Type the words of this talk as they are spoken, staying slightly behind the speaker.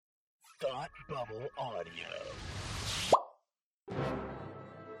Thought Bubble Audio.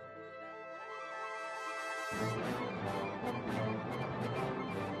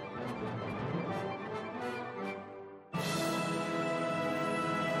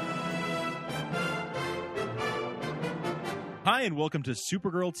 Hi, and welcome to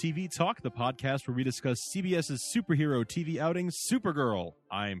Supergirl TV Talk, the podcast where we discuss CBS's superhero TV outing, Supergirl.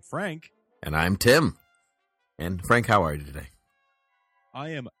 I'm Frank. And I'm Tim. And Frank, how are you today?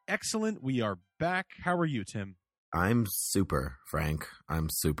 I am excellent. We are back. How are you, Tim? I'm super, Frank. I'm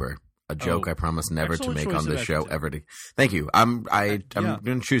super. A joke I promise never to make on this show ever. Thank you. I'm going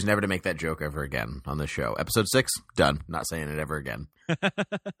to choose never to make that joke ever again on this show. Episode 6, done. Not saying it ever again.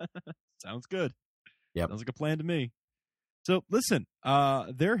 Sounds good. Yep. Sounds like a plan to me. So, listen,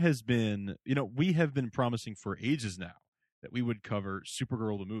 there has been, we have been promising for ages now that we would cover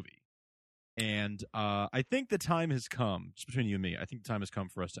Supergirl the movie. And I think the time has come, just between you and me, I think the time has come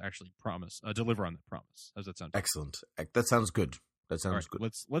for us to actually deliver on that promise. How does that sound? Excellent. That sounds good. That sounds good.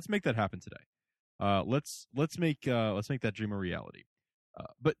 Let's make that happen today. Let's make that dream a reality.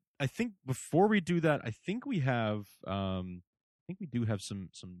 But I think before we do that, I think we have we do have some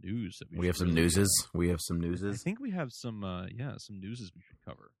news that we have some newses. We have some newses. I think we have some newses we should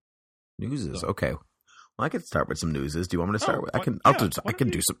cover. Newses, okay. Well, I could start with some newses. Do you want me to start with? I can do some. Yeah,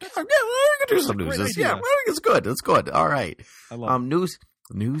 we can do some newses. Yeah, I think it's good. It's good. All right. I love it.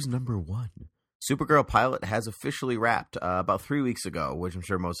 News number 1. Supergirl pilot has officially wrapped about 3 weeks ago, which I'm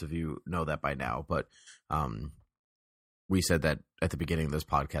sure most of you know that by now. But we said that at the beginning of this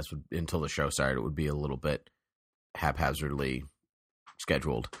podcast, until the show started, it would be a little bit haphazardly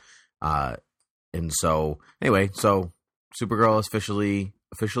scheduled. And so, anyway, Supergirl is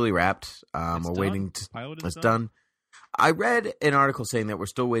officially wrapped. We're waiting. It's done. I read an article saying that we're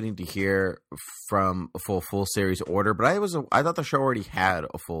still waiting to hear from a full series order, but I thought the show already had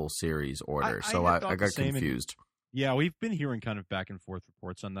a full series order, so I got confused. Yeah, we've been hearing kind of back and forth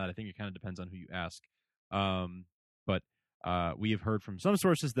reports on that. I think it kind of depends on who you ask. But we have heard from some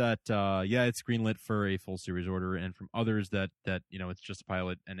sources that it's greenlit for a full series order, and from others that it's just a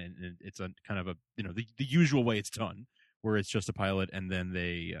pilot and it's a kind of a the usual way it's done, where it's just a pilot and then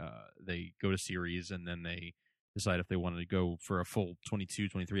they go to series and then they decide if they wanted to go for a full 22,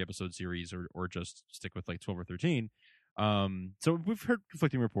 23 episode series or just stick with like 12 or 13. So we've heard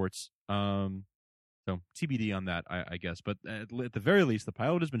conflicting reports. So TBD on that, I guess. But at the very least, the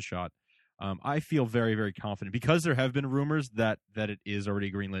pilot has been shot. I feel very, very confident because there have been rumors that it is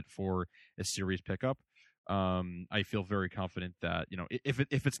already greenlit for a series pickup. I feel very confident that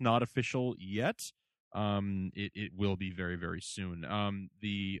if it's not official yet, it will be very, very soon.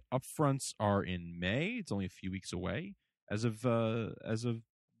 The upfronts are in May. It's only a few weeks away as of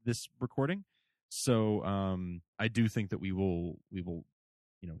this recording. So I do think that we will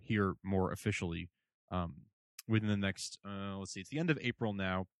hear more officially within the next let's see, it's the end of April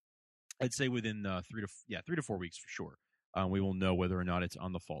now. I'd say within 3 to 4 weeks for sure. We will know whether or not it's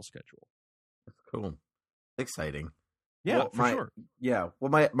on the fall schedule. That's cool. Exciting. Yeah, for sure. Yeah.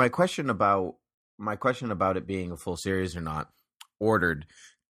 Well, my question about it being a full series or not ordered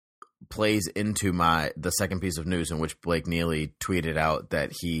plays into the second piece of news in which Blake Neely tweeted out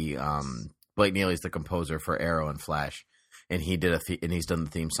that Blake Neely is the composer for Arrow and Flash, and he did and he's done the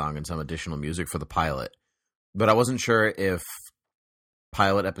theme song and some additional music for the pilot. But I wasn't sure if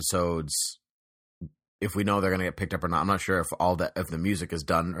pilot episodes, if we know they're going to get picked up or not. I'm not sure if the music is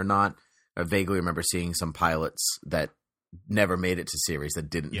done or not. I vaguely remember seeing some pilots that never made it to series that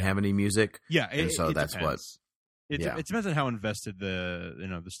didn't have any music. Yeah, and so that's depends. It depends on how invested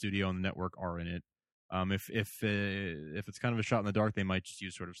the studio and the network are in it. If it's kind of a shot in the dark, they might just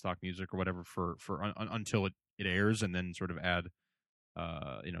use sort of stock music or whatever for until it airs, and then sort of add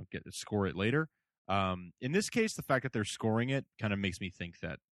score it later. In this case, the fact that they're scoring it kind of makes me think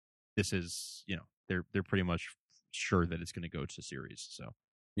that this is they're pretty much sure that it's going to go to series. So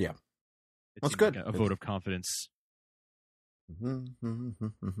yeah, that's good. Like a vote of confidence.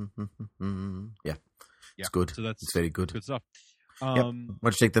 Yeah, it's good. So it's very good. Good stuff. Why don't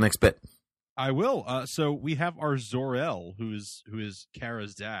you take the next bit? I will. So we have our Zor-El, who is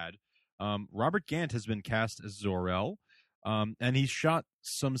Kara's dad. Robert Gant has been cast as Zor-El, and he shot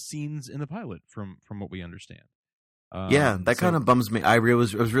some scenes in the pilot, from what we understand. That kind of bums me. I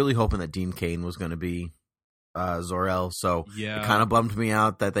was really hoping that Dean Cain was going to be Zor-El, so it kind of bummed me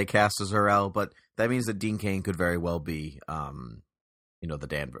out that they cast as Zor-El, but that means that Dean Cain could very well be, one of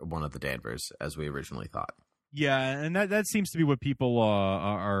the Danvers, as we originally thought. Yeah, and that seems to be what people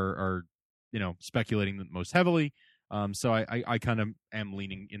are speculating the most heavily. So I kind of am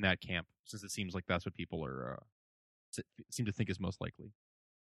leaning in that camp, since it seems like that's what people are seem to think is most likely.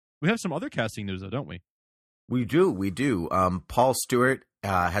 We have some other casting news, though, don't we? We do. Paul Stewart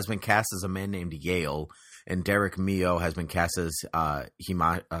has been cast as a man named Yale, and Derek Mio has been cast as I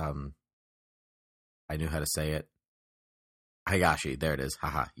knew how to say it. Higashi, there it is.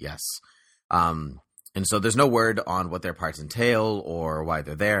 Haha, yes. And so there's no word on what their parts entail or why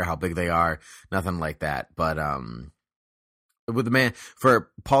they're there, how big they are, nothing like that. But with the man,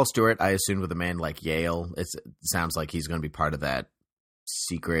 for Paul Stewart, I assumed with a man like Yale, it sounds like he's going to be part of that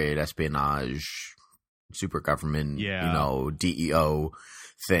secret espionage, super government, DEO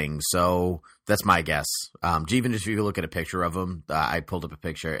thing. So that's my guess. Even if you look at a picture of him, I pulled up a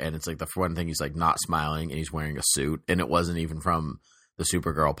picture, and it's like the one thing, he's like not smiling, and he's wearing a suit, and it wasn't even from the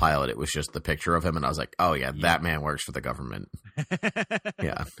Supergirl pilot. It was just the picture of him, and I was like, oh yeah. That man works for the government.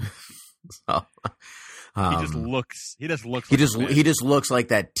 Yeah. So he just looks like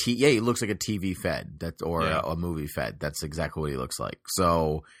that. He looks like a TV fed a movie fed. That's exactly what he looks like.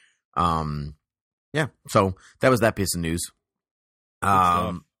 So, yeah. So that was that piece of news.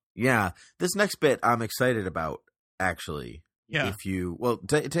 Yeah. This next bit I'm excited about, actually. Yeah. If you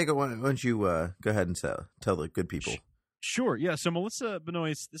take it. Why don't you go ahead and tell the good people. Sure. Yeah. So Melissa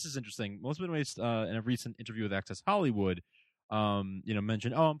Benoist, this is interesting. Melissa Benoist, in a recent interview with Access Hollywood,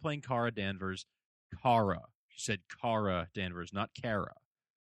 mentioned, I'm playing Kara Danvers. Kara. She said Kara Danvers, not Kara.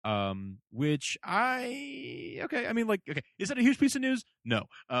 Which is that a huge piece of news? No.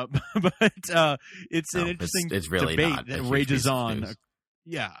 But it's an interesting it's really debate that rages on.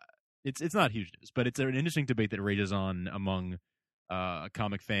 Yeah. It's not huge news, but it's an interesting debate that rages on among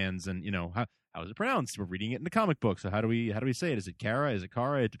comic fans, and how is it pronounced? We're reading it in the comic book, so how do we say it? Is it Kara? Is it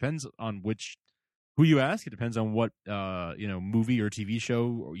Kara? It depends on who you ask. It depends on what movie or TV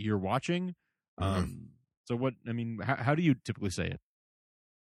show you're watching. So how do you typically say it?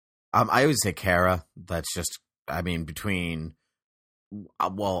 I always say Kara. That's just, between.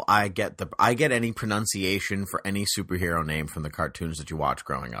 I get any pronunciation for any superhero name from the cartoons that you watch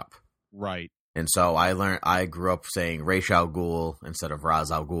growing up. Right. And so I grew up saying Ra's al Ghul instead of Ra's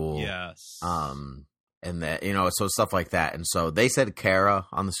al Ghul. Yes. And that, so stuff like that. And so they said Kara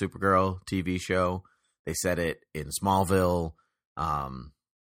on the Supergirl TV show. They said it in Smallville.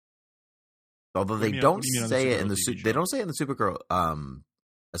 Although they don't say it in they don't say it in the Supergirl.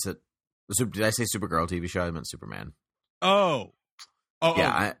 Did I say Supergirl TV show? I meant Superman. Oh.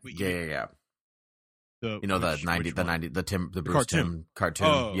 Yeah. The Bruce Timm cartoon.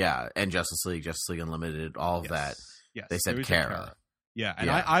 Oh. Yeah, and Justice League Unlimited, all of that. Yes. They said Kara. Yeah, and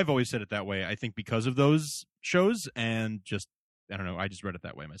I've always said it that way. I think because of those shows, and just I don't know, I just read it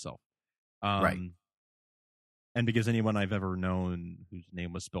that way myself. Right. And because anyone I've ever known whose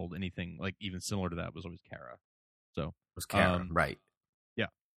name was spelled anything like even similar to that was always Kara. So it was Kara, right? Yeah,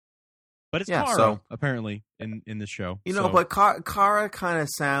 but it's Kara apparently in this show. But Kara kind of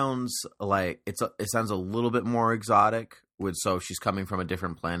sounds like it sounds a little bit more exotic. So she's coming from a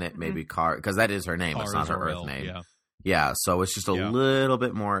different planet, maybe Kara, because that is her name. It's not her Earth name. Yeah. So it's just a little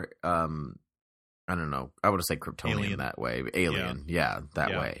bit more. I don't know. I would say Kryptonian that way. Alien,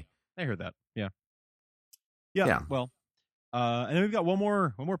 that way. I heard that. Yeah. Well, and then we've got one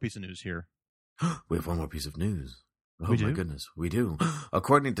more piece of news here. We have one more piece of news. Oh, my goodness. We do.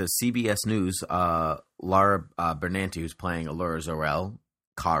 According to CBS News, Laura Bernanti, who's playing Allura Zor-El,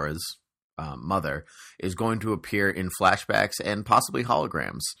 Kara's mother, is going to appear in flashbacks and possibly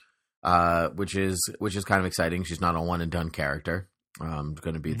holograms, which is kind of exciting. She's not a one-and-done character. Going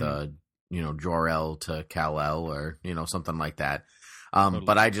to be the, Jor-El to Kal-El or, something like that. Totally.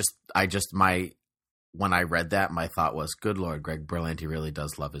 But when I read that, my thought was, good Lord, Greg Berlanti really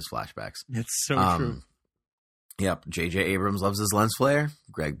does love his flashbacks. It's so true. Yep. J.J. Abrams loves his lens flare.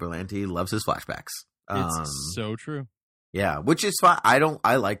 Greg Berlanti loves his flashbacks. It's so true. Yeah, which is fine.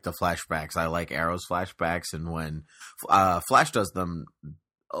 I like the flashbacks. I like Arrow's flashbacks, and when Flash does them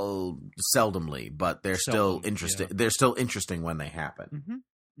seldomly, but they're still interesting. Yeah. They're still interesting when they happen.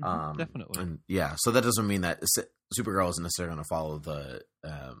 Mm-hmm. Definitely. And so that doesn't mean that Supergirl isn't necessarily going to follow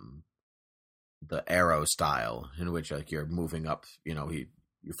the Arrow style, in which you're moving up. You're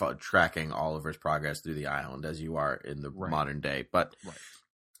tracking Oliver's progress through the island as you are in the modern day, but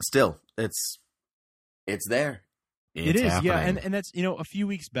still, it's there. It's happening. Yeah, and that's a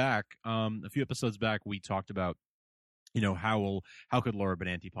few episodes back, we talked about how could Laura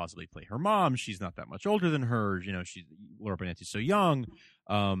Benanti possibly play her mom? She's not that much older than her. Laura Benanti's so young.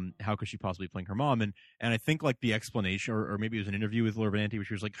 How could she possibly play her mom? And I think like the explanation, or maybe it was an interview with Laura Benanti where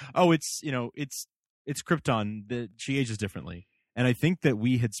she was like, oh, it's Krypton, that she ages differently. And I think that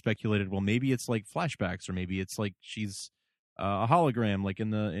we had speculated, well, maybe it's like flashbacks, or maybe it's like she's a hologram, like in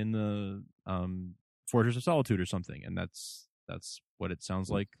the Fortress of Solitude or something. And that's that's what it sounds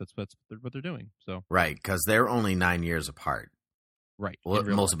like. That's what they're doing. So right, because they're only 9 years apart. Right. Well,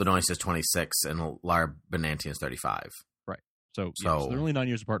 Melissa Benoist is 26 and Lara Benantian is 35. Right. So they're only 9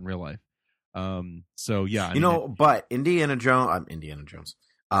 years apart in real life. So yeah, but Indiana Jones,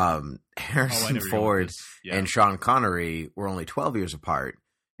 Harrison Ford and Sean Connery were only 12 years apart.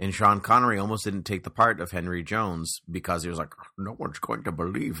 And Sean Connery almost didn't take the part of Henry Jones because he was like, no one's going to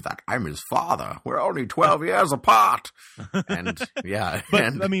believe that I'm his father. We're only 12 years apart. And yeah.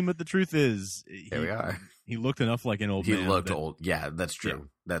 But the truth is, here we are. He looked enough like an old man. He looked old. Yeah, that's true.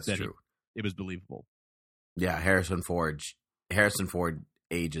 Yeah, that's true. It was believable. Yeah, Harrison Ford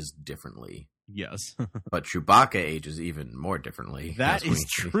ages differently. Yes. But Chewbacca ages even more differently. That is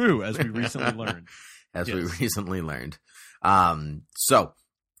true, as we recently learned. We recently learned. So,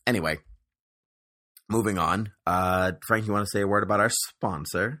 anyway, moving on. Frank, you want to say a word about our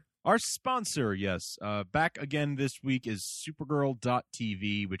sponsor? Our sponsor, yes. Back again this week is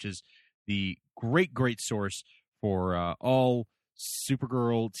Supergirl.tv, which is the great source for all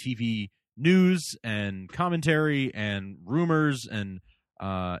Supergirl TV news and commentary and rumors, and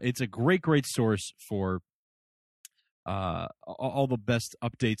it's a great source for all the best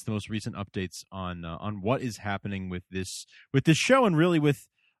updates, the most recent updates on what is happening with this show, and really with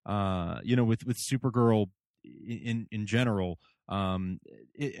Supergirl in general.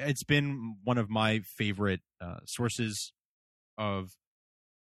 It's been one of my favorite sources of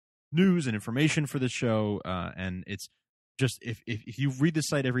news and information for the show, and it's just if you read the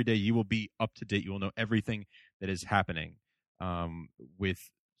site every day, you will be up to date. You will know everything that is happening with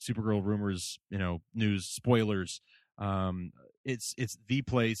Supergirl rumors, news, spoilers. It's the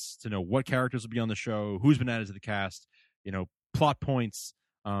place to know what characters will be on the show, who's been added to the cast, plot points.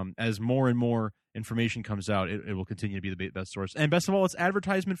 As more and more information comes out, it will continue to be the best source. And best of all, it's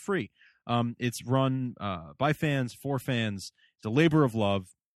advertisement free. It's run by fans, for fans. It's a labor of love.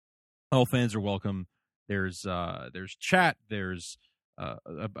 All fans are welcome. There's chat. There's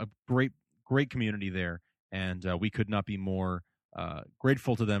a great community there, and we could not be more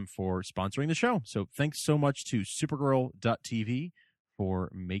grateful to them for sponsoring the show. So thanks so much to Supergirl.tv for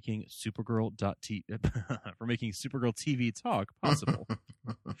making Supergirl TV talk possible.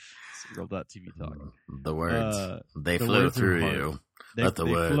 Supergirl.tv talk. The words they flow through you. Let the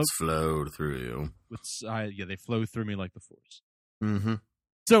words flow through you. They flow through me like the Force. Mm-hmm.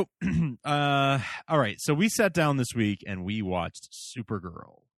 So, all right. So we sat down this week and we watched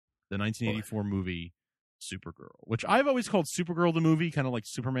Supergirl, the 1984 movie Supergirl, which I've always called Supergirl the movie, kind of like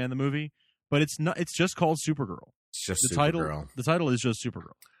Superman the movie, but it's not. It's just called Supergirl. It's just the Supergirl. title. The title is just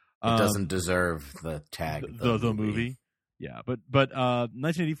Supergirl. It doesn't deserve the tag. The movie. Yeah, but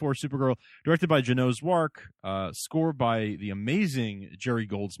 1984 Supergirl, directed by Janosz Wark, scored by the amazing Jerry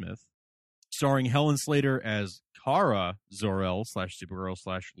Goldsmith, starring Helen Slater as Kara Zor-El / Supergirl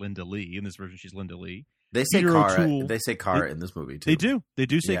 / Linda Lee. In this version, she's Linda Lee. They say Peter Kara. O'Toole. They say Kara in this movie too. They do. They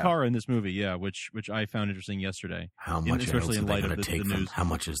do say Kara in this movie. Yeah, which I found interesting yesterday. How much, especially in light of the news. How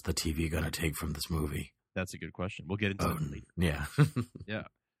much is the TV going to take from this movie? That's a good question. We'll get into that later. Yeah. Yeah.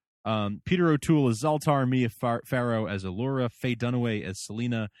 Peter O'Toole as Zaltar, Mia Farrow as Allura, Faye Dunaway as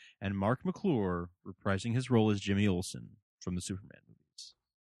Selena, and Mark McClure reprising his role as Jimmy Olsen from the Superman movies.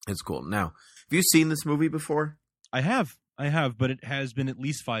 It's cool. Now, have you seen this movie before? I have, but it has been at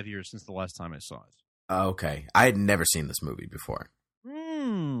least 5 years since the last time I saw it. Okay. I had never seen this movie before.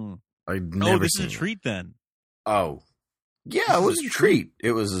 I'd never this seen is a treat then. Oh. Yeah, it was a treat.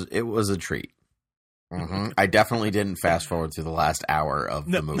 It was a treat. Mm-hmm. I definitely didn't fast forward through the last hour of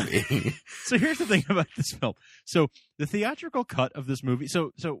the movie. So here's the thing about this film. So the theatrical cut of this movie.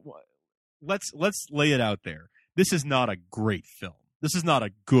 So let's lay it out there. This is not a great film. This is not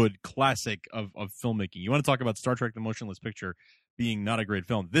a good classic of filmmaking. You want to talk about Star Trek: The Motionless Picture being not a great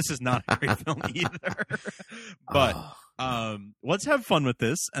film? This is not a great film either. But let's have fun with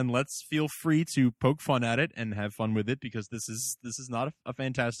this, and let's feel free to poke fun at it and have fun with it, because this is not a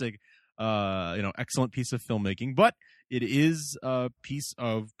fantastic. Excellent piece of filmmaking, but it is a piece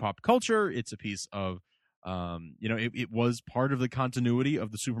of pop culture. It's a piece of, it was part of the continuity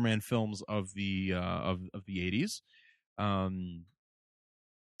of the Superman films of the 80s.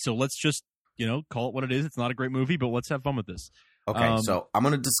 So let's just, call it what it is. It's not a great movie, but let's have fun with this. Okay, so I'm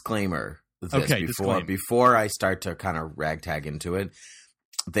going to disclaimer this before I start to kind of ragtag into it.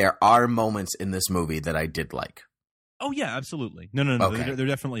 There are moments in this movie that I did like. Oh, yeah, absolutely. No. Okay. There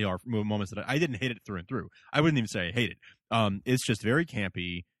definitely are moments that I didn't hate it through and through. I wouldn't even say I hate it. It's just very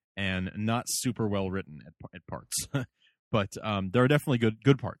campy and not super well written at parts. But there are definitely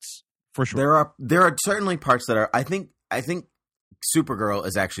good parts, for sure. There are certainly parts that are, I think Supergirl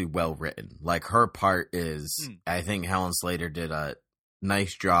is actually well written. Like, her part is, I think Helen Slater did a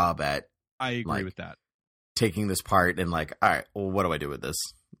nice job at. I agree with that. Taking this part and like, all right, well, what do I do with this?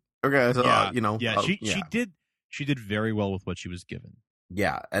 Okay, so she did very well with what she was given.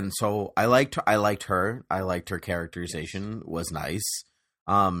 Yeah, and so I liked her. I liked her characterization was nice.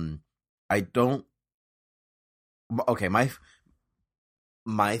 I don't. Okay, my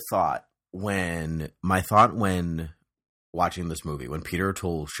thought when watching this movie, when Peter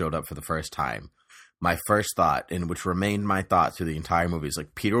O'Toole showed up for the first time, my first thought, and which remained my thought through the entire movie, is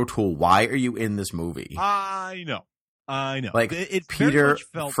like, Peter O'Toole, why are you in this movie? I know. Like, it Peter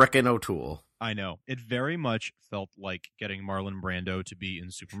frickin' O'Toole. I know. It very much felt like getting Marlon Brando to be in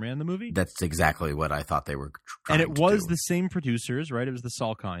Superman the movie. That's exactly what I thought they were trying to do. And it was the same producers, right? It was the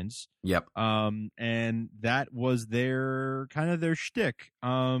Salkinds. Yep. And that was their shtick.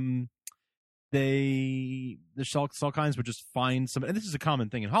 The Salkinds would just find somebody, and this is a common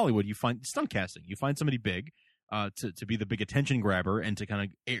thing in Hollywood. You find stunt casting. You find somebody big to be the big attention grabber and to kind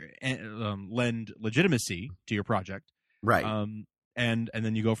of lend legitimacy to your project. Right. And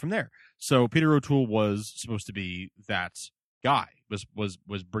then you go from there. So Peter O'Toole was supposed to be that guy. Was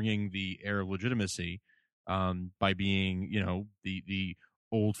bringing the air of legitimacy by being, the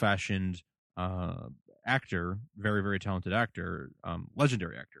old fashioned actor, very very talented actor,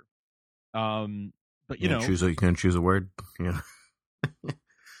 legendary actor. But you can choose a word. Yeah.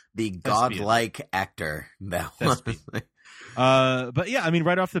 The godlike actor. But yeah, I mean,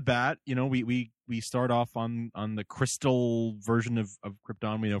 right off the bat, we start off on the crystal version of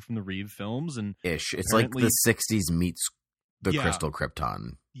Krypton we know from the Reeve films, and it's like the 60s meets the crystal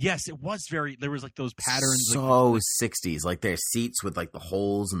Krypton. Yes, it was there was like those patterns. So 60s, like there's seats with like the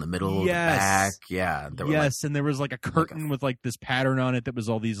holes in the middle of the back. Yeah. And there was like a curtain with like this pattern on it that was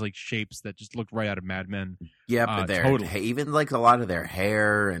all these like shapes that just looked right out of Mad Men. Yeah, but even like a lot of their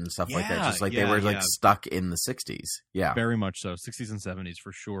hair and stuff like that, just like they were like stuck in the 60s. Yeah. Very much so. 60s and 70s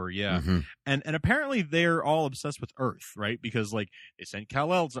for sure. Yeah. Mm-hmm. And apparently they're all obsessed with Earth, right? Because like they sent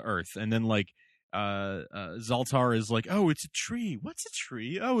Kal-El to Earth, and then like Zoltar is like, oh, it's a tree. What's a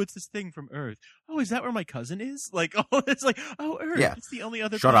tree? Oh, it's this thing from Earth. Oh, is that where my cousin is? Like, oh, it's like, oh, Earth. Yeah. It's the only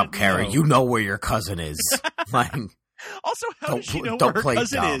other. Shut up, Kara. You know where your cousin is. Like, also, how does she know where her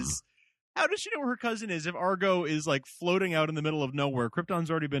cousin is? How does she know where her cousin is if Argo is like floating out in the middle of nowhere?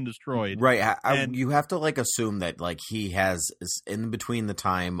 Krypton's already been destroyed. Right. You have to like assume that like he has in between the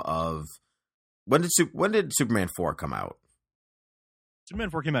time of when did Superman 4 come out? Superman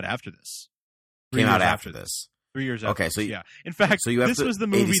 4 came out after this. Came out after this. 3 years after. Okay, so yeah. In fact, this was the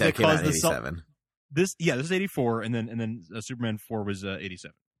movie that caused the 87. This is 84, and then Superman 4 was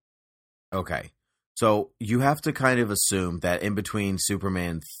 87. Okay, so you have to kind of assume that in between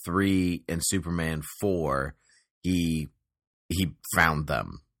Superman 3 and Superman 4, he found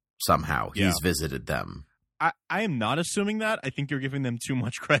them somehow. Yeah. He's visited them. I am not assuming that. I think you're giving them too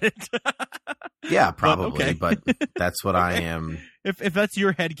much credit. Yeah, probably, but that's what I am. If that's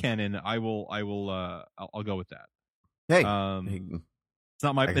your headcanon, I'll go with that. Hey, it's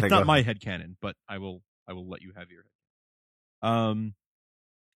not my headcanon, but I will let you have your head.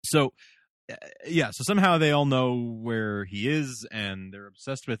 So somehow they all know where he is, and they're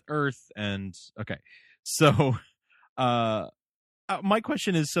obsessed with Earth. And okay, so my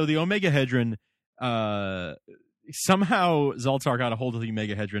question is: so the Omega Hedron, somehow Zoltar got a hold of the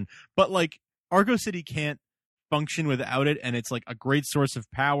Omega Hedron, but like Argo City can't function without it, and it's like a great source of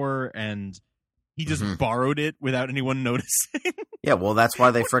power, and he just borrowed it without anyone noticing. Yeah, well, that's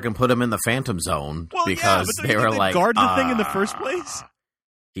why they freaking put him in the Phantom Zone, because they were like, guard the thing in the first place.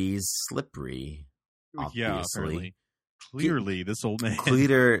 He's slippery. Obviously. Yeah, apparently. Clearly, this old man.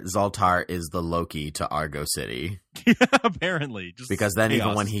 Clear Zoltar is the Loki to Argo City. Yeah, apparently. Just because then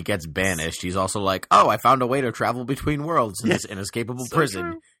even when he gets banished, he's also like, oh, I found a way to travel between worlds in this inescapable prison.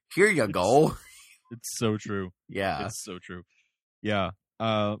 True. Here you go. It's so true. Yeah. It's so true. Yeah.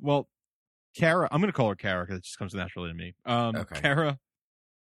 Well, Kara, I'm going to call her Kara because it just comes naturally to me. Okay. Kara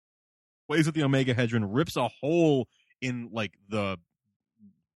plays with the Omega Hedron, rips a hole in like the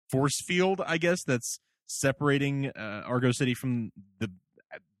force field, I guess, that's separating Argo City from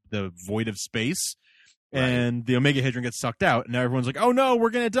the void of space. Right. And the Omega Hedron gets sucked out, and now everyone's like, oh no,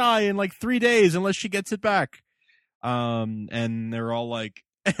 we're going to die in like 3 days unless she gets it back. And they're all like,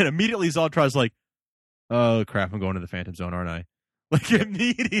 and immediately Zoltar's like, oh crap, I'm going to the Phantom Zone, aren't I? Like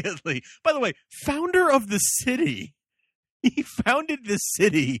immediately. By the way, founder of the city. He founded this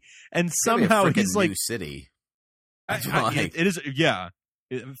city, and somehow he's like new city. It is, yeah.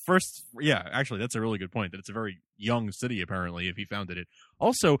 First, yeah, actually, that's a really good point. That it's a very young city, apparently, if he founded it.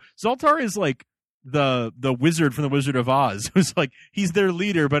 Also, Zoltar is like the wizard from the Wizard of Oz, who's like he's their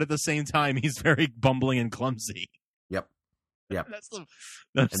leader, but at the same time he's very bumbling and clumsy. Yep.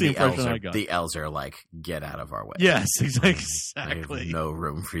 That's the impression I got. The elves are like, get out of our way. Yes, I exactly. have no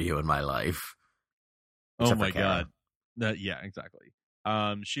room for you in my life. Oh my god. Yeah, exactly.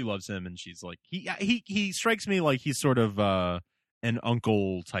 She loves him, and she's like he strikes me like he's sort of an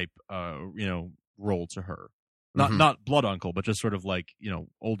uncle type role to her. Not blood uncle, but just sort of like,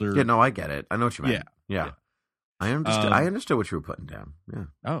 older. Yeah, no, I get it. I know what you meant. Yeah. I understood what you were putting down. Yeah.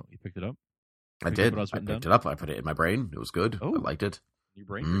 Oh, you picked it up? I did. I picked it up. I put it in my brain. It was good. I liked it. Your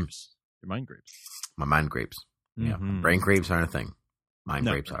brain grapes. Your mind grapes. My mind grapes. Yeah. Mm-hmm. Brain grapes aren't a thing. Mind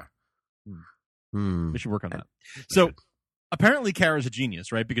grapes are. We should work on that. So apparently Kara's a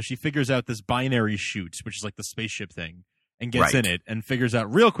genius, right? Because she figures out this binary chute, which is like the spaceship thing, and gets in it and figures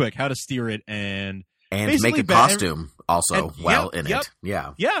out real quick how to steer it and make a costume also in it.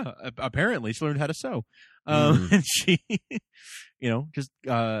 Yeah. Yeah. Apparently she learned how to sew. And she,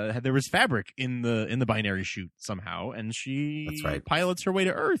 there was fabric in the binary chute somehow, and she pilots her way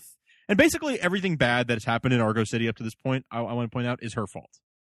to Earth. And basically everything bad that has happened in Argo City up to this point, I want to point out, is her fault.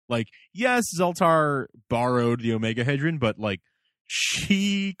 Like, yes, Zeltar borrowed the Omega Hedron, but like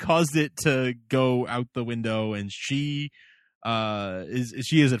she caused it to go out the window, and she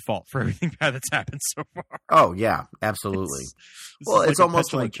is at fault for everything bad that's happened so far. Oh yeah, absolutely. It's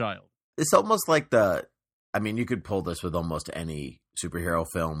almost like child. It's almost like you could pull this with almost any superhero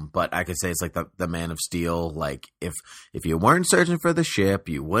film, but I could say it's like the Man of Steel. Like if you weren't searching for the ship,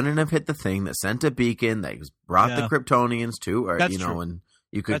 you wouldn't have hit the thing that sent a beacon that brought the Kryptonians to, or true. And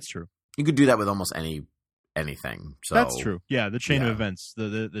you could. That's true. You could do that with almost anything. So that's true. Yeah, the chain of events,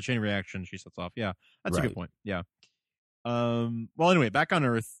 the chain reaction she sets off. Yeah, that's a good point. Yeah. Well, anyway, back on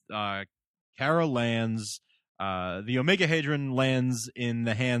Earth, Kara lands. The Omega Hedron lands in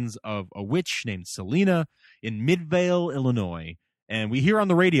the hands of a witch named Selena in Midvale, Illinois. And we hear on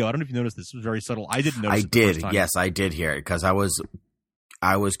the radio, I don't know if you noticed, this was very subtle. I didn't notice it the first time. Yes, I did hear it, because I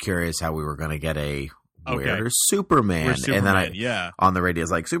was curious how we were going to get where's Superman? Where's Superman? And then on the radio,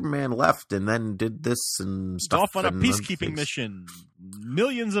 it's like, Superman left and then did this and stuff. Off on a peacekeeping mission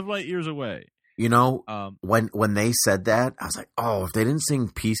millions of light years away. When they said that, I was like, oh, if they didn't sing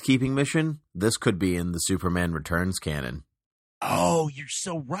Peacekeeping Mission, this could be in the Superman Returns canon. Oh, you're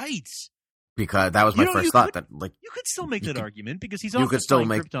so right. Because that was my first thought. You could still make that argument, because he's also still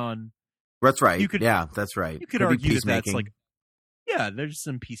Krypton. That's right. That's right. You could argue that's like, there's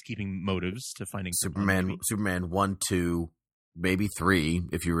some peacekeeping motives to finding Superman 1, 2, maybe 3,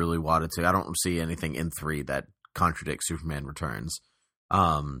 if you really wanted to. I don't see anything in 3 that contradicts Superman Returns.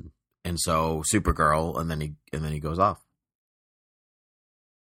 And so Supergirl, and then he goes off.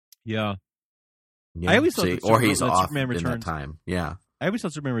 Yeah. I always thought he's off Superman Returns, in that time. Yeah. I always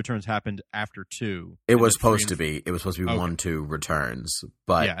thought Superman Returns happened after 2. It was supposed to be. It was supposed to be 1, 2 Returns,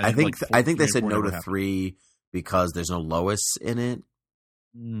 but I think they said no to 3 because there's no Lois in it.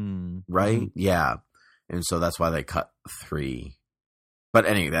 Right? Yeah. And so that's why they cut 3. But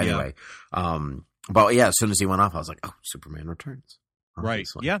anyway. But yeah, as soon as he went off, I was like, oh, Superman Returns.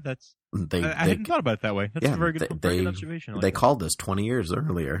 Obviously. Right. Yeah, I hadn't thought about it that way. That's a very good observation. They called this 20 years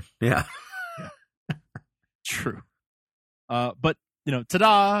earlier. Yeah. True. But,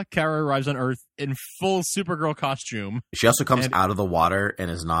 ta-da! Kara arrives on Earth in full Supergirl costume. She also comes out of the water and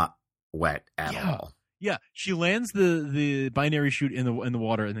is not wet at all. Yeah, she lands the binary chute in the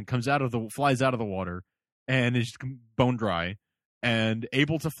water, and then flies out of the water, and is bone dry and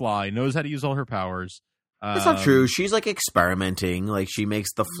able to fly. Knows how to use all her powers. That's not true. She's like experimenting. Like she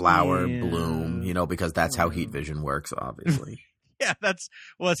makes the flower bloom, because that's how heat vision works, obviously. Yeah, that's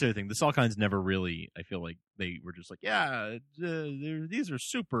the other thing. The Salkinds never really, I feel like they were just like, these are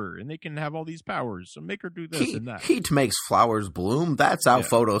super, and they can have all these powers, so make her do this and that. Heat makes flowers bloom. That's how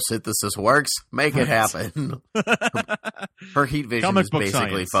photosynthesis works. Make it happen. Her heat vision is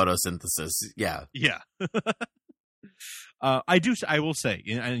basically photosynthesis. Yeah. Yeah. I will say,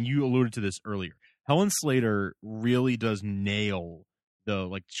 and you alluded to this earlier, Helen Slater really does nail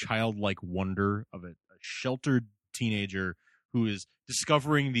the childlike wonder of a sheltered teenager who is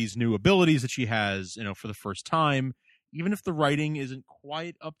discovering these new abilities that she has, for the first time. Even if the writing isn't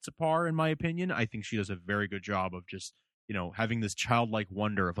quite up to par, in my opinion, I think she does a very good job of just, having this childlike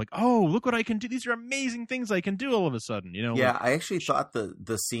wonder of oh, look what I can do. These are amazing things I can do all of a sudden, Yeah, I actually thought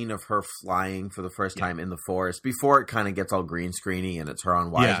the scene of her flying for the first time in the forest, before it kind of gets all green screeny and it's her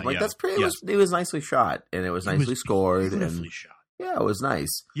on wires, that's pretty, it was nicely shot, and it was nicely scored. Beautifully shot. Yeah, it was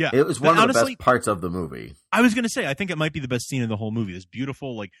nice. Yeah. It was one of the best parts of the movie. I was going to say, I think it might be the best scene in the whole movie. This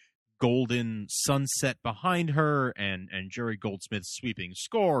beautiful, golden sunset behind her, and Jerry Goldsmith's sweeping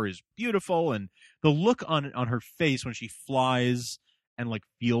score is beautiful, and the look on her face when she flies and like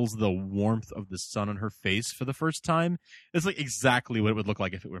feels the warmth of the sun on her face for the first time, it's like exactly what it would look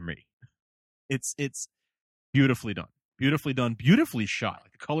like if it were me. It's beautifully done, beautifully shot.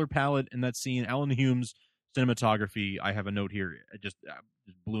 Like the color palette in that scene, Alan Hume's cinematography. I have a note here. It just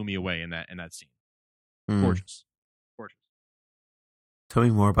blew me away in that scene. Gorgeous. Tell me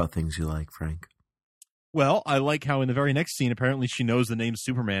more about things you like, Frank. Well, I like how in the very next scene, apparently she knows the name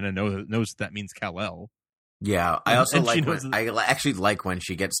Superman and knows that means Kal-El. Yeah, I also like I actually like when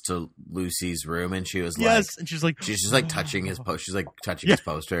she gets to Lucy's room and she was and she's just like touching his She's like touching his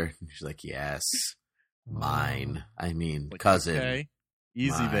poster. And she's like, yes, mine. I mean, like, cousin. Okay.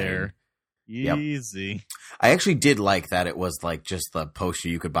 Easy mine. There. Easy. Yep. I actually did like that it was like just the poster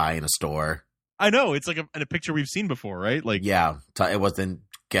you could buy in a store. I know. It's like a picture we've seen before, right? Like, yeah. It wasn't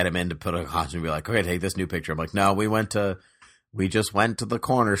get him in to put a costume and be like, okay, take this new picture. I'm like, no, we just went to the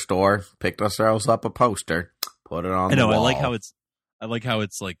corner store, picked ourselves up a poster, put it on the wall. I like how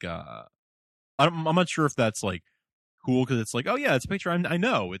it's like, I'm not sure if that's like cool because it's like, oh yeah, it's a picture I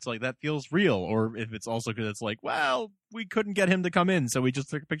know. It's like, that feels real. Or if it's also because it's like, well, we couldn't get him to come in, so we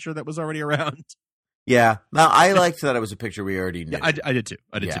just took a picture that was already around. Yeah. No, I liked that it was a picture we already knew. Yeah, I did too.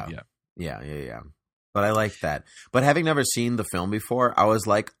 Yeah. Yeah. But I like that. But having never seen the film before, I was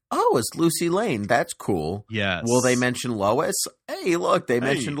like, oh, it's Lucy Lane. That's cool. Yes. Will they mention Lois? Hey, look, they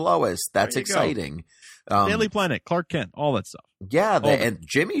mentioned Lois. That's exciting. Daily Planet, Clark Kent, all that stuff. Yeah, and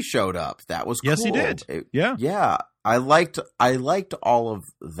Jimmy showed up. That was cool. Yes, he did. Yeah. I liked all of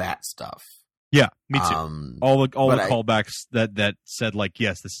that stuff. Yeah, me too. All the callbacks that said like,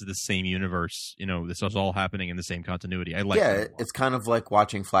 yes, this is the same universe. You know, this is all happening in the same continuity. I like. Yeah, it's kind of like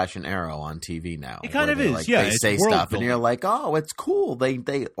watching Flash and Arrow on TV now. It kind of is. Like, yeah, they say stuff, and you're like, oh, it's cool. They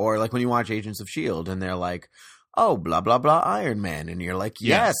or like when you watch Agents of S.H.I.E.L.D. and they're like, oh, blah blah blah, Iron Man, and you're like,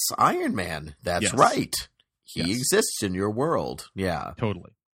 yes, Iron Man. That's right. He exists in your world. Yeah,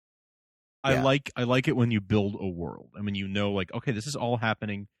 totally. I like it when you build a world. I mean, you know, like, okay, this is all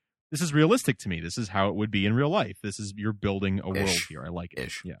happening. This is realistic to me. This is how it would be in real life. You're building a world here. I like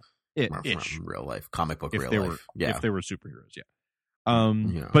it. Yeah. Ish. Real life. Comic book real life. If they were superheroes, yeah.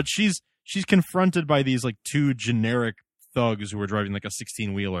 But she's confronted by these like two generic thugs who are driving like a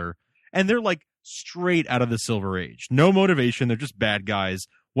 16-wheeler, and they're like straight out of the Silver Age. No motivation. They're just bad guys.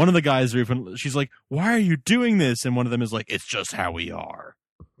 One of the guys, she's like, why are you doing this? And one of them is like, it's just how we are.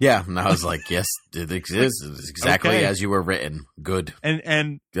 Yeah, and I was like, yes, it exists. It's exactly as you were written. Good.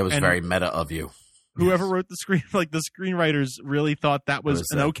 And that was very meta of you. Whoever wrote the the screenwriters really thought that was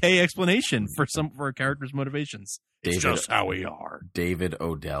an okay explanation for a character's motivations. It's just how we are. David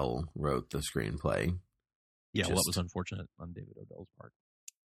Odell wrote the screenplay. Yeah, well, that was unfortunate on David Odell's part.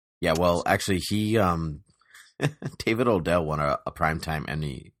 Yeah, well, actually, he David Odell won a primetime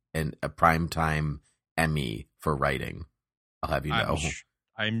Emmy for writing. I'll have you know.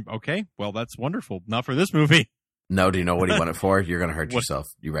 I'm okay. Well, that's wonderful. Not for this movie. No, do you know what he won it for? You're going to hurt yourself.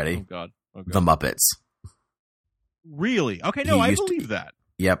 You ready? Oh, God. The Muppets. Really? Okay, no, I believe that.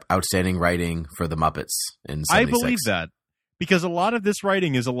 Yep, outstanding writing for The Muppets in 76. I believe that. Because a lot of this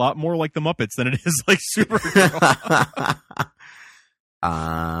writing is a lot more like The Muppets than it is like Supergirl.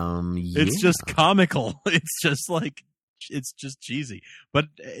 It's just comical. It's just like, it's just cheesy. But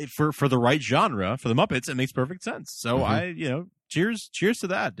for the right genre, for The Muppets, it makes perfect sense. So cheers to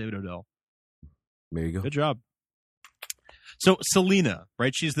that, David Odell. There you go. Good job. So Selena,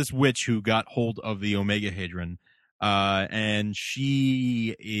 right? She's this witch who got hold of the Omega Hadron, and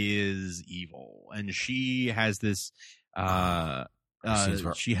she is evil, and she has this.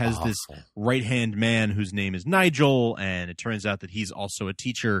 She has this right-hand man whose name is Nigel, and it turns out that he's also a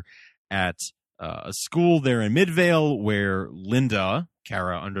teacher at a school there in Midvale, where Linda,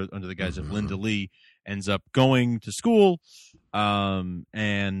 Kara, under the guise of Linda Lee, ends up going to school, and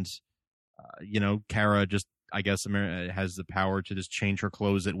Kara just, I guess, has the power to just change her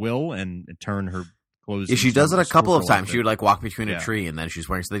clothes at will and turn her clothes. Yeah, she does it a couple of times. She would like walk between a tree, and then she's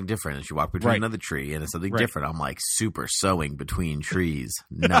wearing something different, and she walked between another tree, and it's something different. I'm like, super sewing between trees.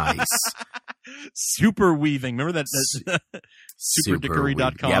 Nice. Super weaving. Remember that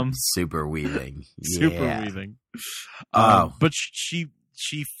superdickery.com? Yep, super weaving. Yeah. Super weaving. But she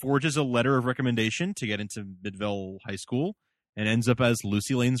forges a letter of recommendation to get into Midvale High School and ends up as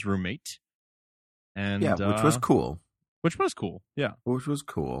Lucy Lane's roommate. And which was cool. Yeah. Which was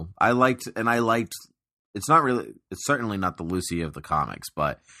cool. I liked it's certainly not the Lucy of the comics,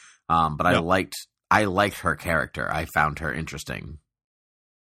 but I liked her character. I found her interesting.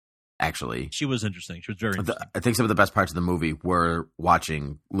 actually. She was interesting. She was very interesting. I think some of the best parts of the movie were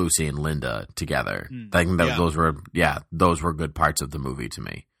watching Lucy and Linda together. I think that those were good parts of the movie to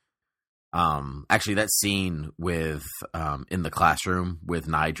me. Actually, that scene with in the classroom with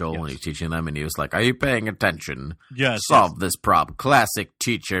Nigel when he's teaching them, and he was like, "Are you paying attention? Yes. Solve this problem." Classic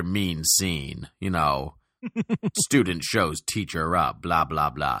teacher mean scene, Student shows teacher up, blah blah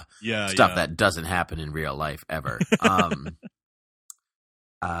blah. Yeah, stuff that doesn't happen in real life ever.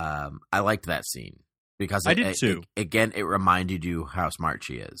 I liked that scene because I did too. It reminded you how smart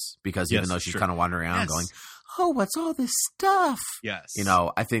she is, because even though she's kind of wandering around going, "Oh, what's all this stuff?" Yes,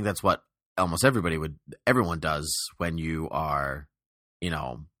 I think that's what almost everyone does when you are,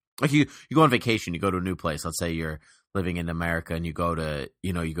 like you go on vacation, you go to a new place. Let's say you're living in America and you go to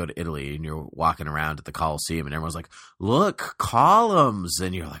Italy and you're walking around at the Colosseum and everyone's like, "Look, columns."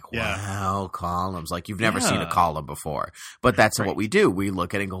 And you're like, "Wow, columns." Like you've never seen a column before. But that's what we do. We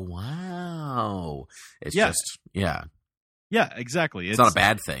look at it and go, "Wow." It's just, Yeah, exactly. It's not a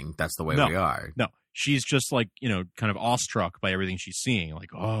bad thing. That's the way we are. No. She's just like, kind of awestruck by everything she's seeing.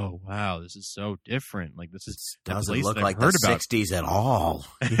 Like, oh, wow, this is so different. Like, this doesn't look like the 60s at all.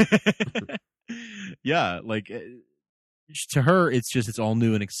 Yeah, like, to her, it's all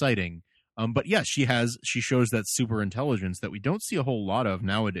new and exciting. But yeah, she shows that super intelligence that we don't see a whole lot of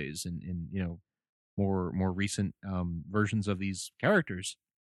nowadays in more recent versions of these characters.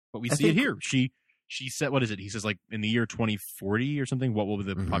 But we see it here. She said, what is it? He says, like, in the year 2040 or something, what will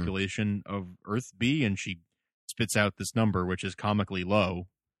the population of Earth be? And she spits out this number, which is comically low.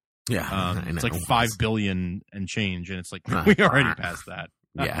 Yeah. It's like 5 billion and change. And it's like, we already passed that.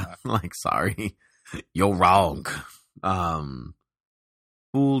 Yeah. Like, sorry. You're wrong.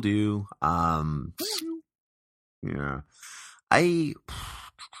 Fooled you. Yeah.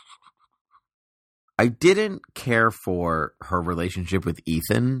 I didn't care for her relationship with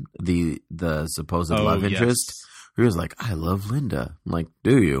Ethan, the supposed love interest. Yes. He was like, "I love Linda." I'm like,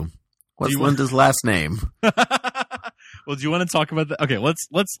 "Do you? What's Linda's last name?" Well, do you want to talk about that? Okay, let's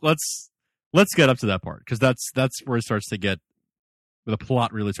get up to that part, because that's where it starts to get, the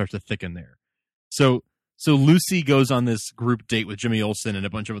plot really starts to thicken there. So Lucy goes on this group date with Jimmy Olsen and a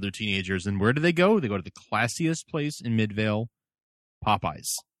bunch of other teenagers, and where do they go? They go to the classiest place in Midvale,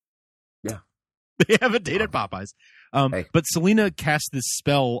 Popeyes. Yeah. They have a date at Popeyes. But Selena casts this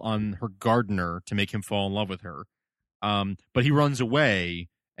spell on her gardener to make him fall in love with her. But he runs away,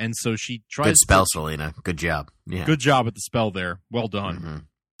 and so she tries Good spell, Selena. Good job. Yeah. Good job with the spell there. Well done. Mm-hmm.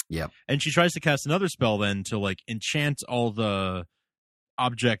 Yep. And she tries to cast another spell then to, like, enchant all the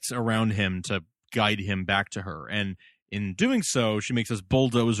objects around him to guide him back to her. And in doing so, she makes this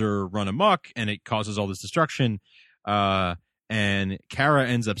bulldozer run amok, and it causes all this destruction. And Kara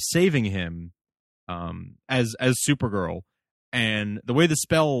ends up saving him as Supergirl. And the way the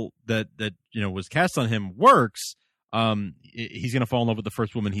spell that was cast on him works, he's going to fall in love with the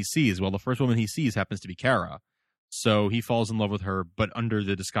first woman he sees. Well, the first woman he sees happens to be Kara. So he falls in love with her, but under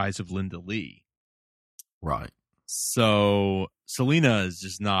the disguise of Linda Lee. Right. So Selena is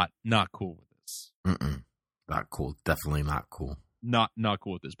just not cool with this. Not cool. Definitely not cool. Not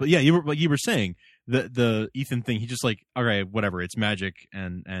cool with this. But yeah, you were saying the Ethan thing. He just like, okay, whatever. It's magic,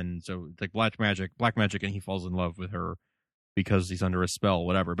 and so it's like black magic, and he falls in love with her because he's under a spell,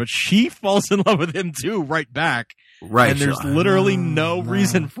 whatever. But she falls in love with him too, right back. Right. And there's literally no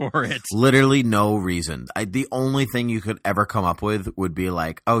reason for it. Literally no reason. The only thing you could ever come up with would be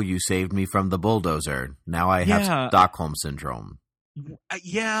like, "Oh, you saved me from the bulldozer. Now I have Stockholm syndrome."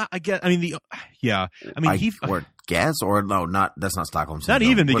 Yeah, I get. I mean, that's not Stockholm syndrome. Not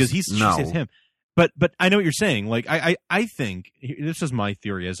even, because she saves him. But I know what you're saying. Like, I think this is my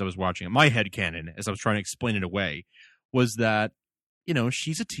theory as I was watching it. My headcanon, as I was trying to explain it away, was that,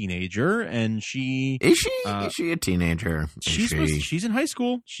 she's a teenager, and she is she a teenager? She's in high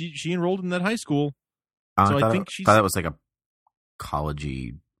school. She enrolled in that high school. So I think thought it was like a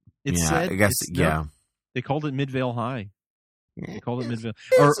college-y. I guess. Yeah. They called it Midvale High. They called it Midvale.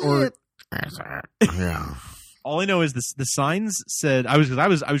 Or yeah. All I know is the signs said, I was trying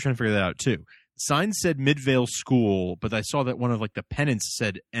to figure that out too. The signs said Midvale School, but I saw that one of like the pennants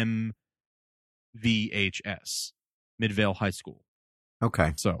said MVHS, Midvale High School.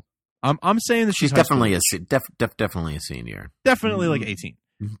 Okay. So I'm saying that she's definitely definitely a senior. Definitely like 18.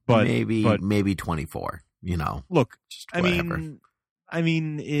 But maybe 24, Look, whatever. I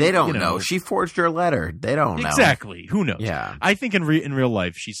mean, they don't know. She forged her letter. They don't know. Exactly. Who knows? Yeah. I think in real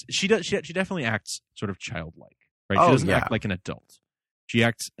life, she definitely acts sort of childlike, right? She doesn't act like an adult. She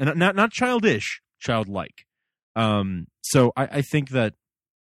acts, and not childish, childlike. So I think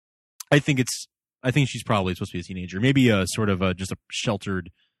she's probably supposed to be a teenager, maybe a sort of just a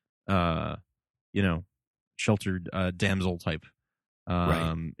sheltered sheltered damsel type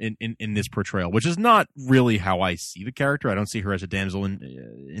Right. in this portrayal, which is not really how I see the character. I don't see her as a damsel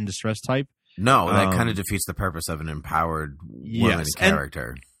in distress type. No, that kind of defeats the purpose of an empowered woman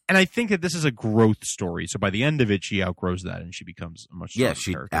character. And I think that this is a growth story. So by the end of it, she outgrows that and she becomes a much stronger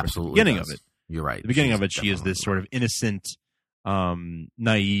character. Absolutely. At the beginning of it, you're right. At the beginning of it, she is this sort of innocent,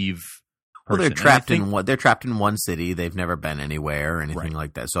 naive person. Well, they're trapped in one city. They've never been anywhere or anything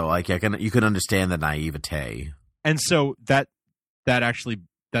like that. So, like, you can understand the naivete. And so that's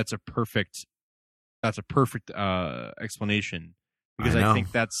a perfect explanation, because I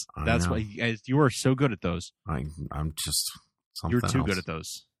think that's why you are so good at those. I'm just something. You're too good at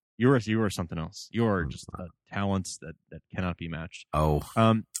those. You are something else. You are just talents that cannot be matched. Oh.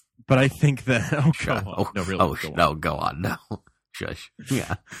 But I think that go on. No, really. Go on. No. Shush.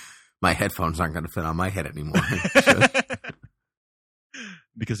 Yeah. My headphones aren't going to fit on my head anymore.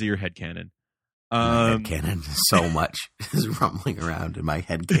 Because of your headcanon. My headcanon. So much is rumbling around in my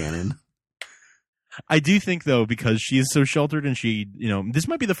headcanon. I do think, though, because she is so sheltered and she, this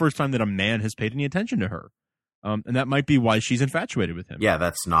might be the first time that a man has paid any attention to her. And that might be why she's infatuated with him. Yeah,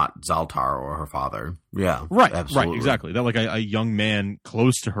 that's not Zaltar or her father. Yeah. Right, absolutely. Right, exactly. That, like, a young man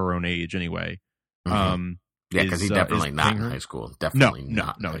close to her own age, anyway. Mm-hmm. Yeah, because he's definitely not in high school. Definitely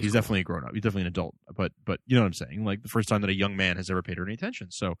not. No, he's definitely a grown up. He's definitely an adult. But you know what I'm saying? Like, the first time that a young man has ever paid her any attention.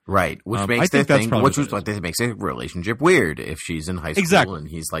 So right, which makes that makes a relationship weird if she's in high school and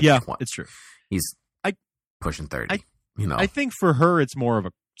he's like, it's true. He's pushing 30. I think for her it's more of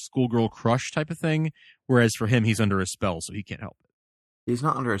a schoolgirl crush type of thing, whereas for him he's under a spell, so he can't help it. He's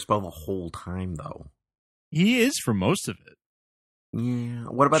not under a spell the whole time, though. He is for most of it. Yeah.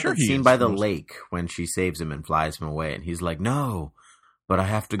 What about that scene by the lake when she saves him and flies him away, and he's like, "No, but I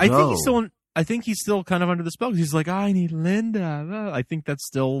have to go." I think he's still kind of under the spell because he's like, "I need Linda." I think that's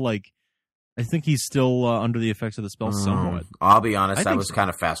still like. I think he's still under the effects of the spell somewhat. I'll be honest, I was kind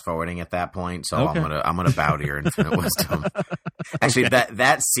of fast forwarding at that point, so okay. I'm gonna bow to your infinite wisdom. Actually,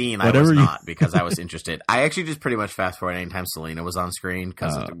 that scene I was not because I was interested. I actually just pretty much fast forwarded anytime Selena was on screen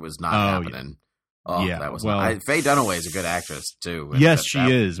because it was not happening. Yeah. That was Faye Dunaway is a good actress too. Yes, she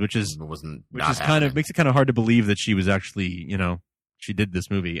is, which kind of makes it kind of hard to believe that she was actually, she did this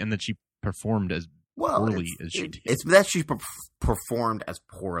movie and that she performed as poorly as she did. It's that she performed as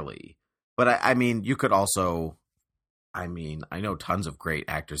poorly. But I mean, you could also, I know tons of great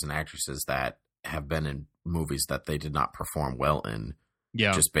actors and actresses that have been in movies that they did not perform well in.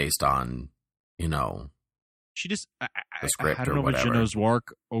 Yeah. Just based on, she just, the script I don't know or whatever. If Jano's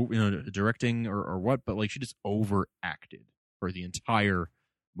work, directing or what, but like she just overacted for the entire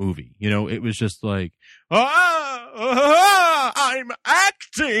movie. It was just like, I'm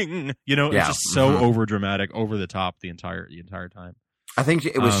acting. It's just so over dramatic, over the top the entire time. I think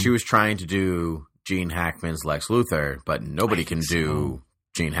she was trying to do Gene Hackman's Lex Luthor, but nobody can do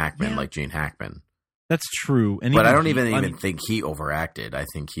Gene Hackman like Gene Hackman. That's true. And but I don't even think he overacted. I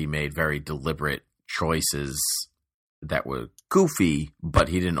think he made very deliberate choices that were goofy, but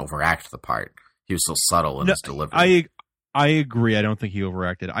he didn't overact the part. He was so subtle in his delivery. I agree. I don't think he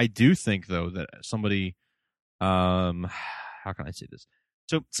overacted. I do think, though, that somebody how can I say this?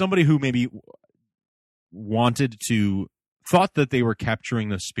 So somebody who maybe thought that they were capturing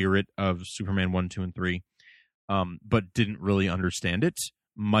the spirit of Superman 1, 2, and 3, but didn't really understand it,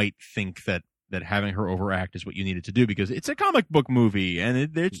 might think that having her overact is what you needed to do because it's a comic book movie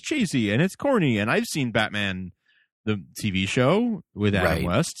and it's cheesy and it's corny. And I've seen Batman, the TV show with Adam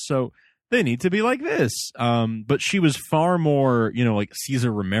West, so they need to be like this. But she was far more, like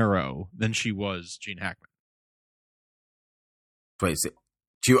Cesar Romero than she was Gene Hackman. Wait,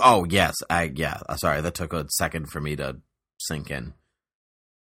 yes. Sorry, that took a second for me to sink in.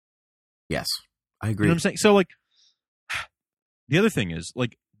 Yes, I agree. You know what I'm saying? So, like, the other thing is,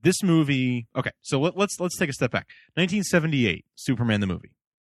 like, this movie. Okay, so let's take a step back. 1978, Superman the movie,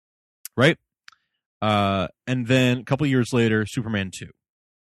 right? And then a couple years later, Superman 2.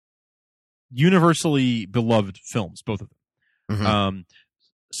 Universally beloved films, both of them. Mm-hmm.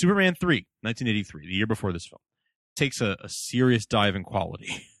 Superman 3, 1983, the year before this film, takes a serious dive in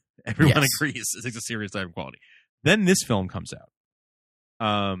quality. Everyone agrees it takes a serious dive in quality. Then this film comes out,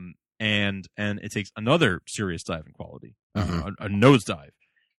 and it takes another serious dive in quality, a nosedive.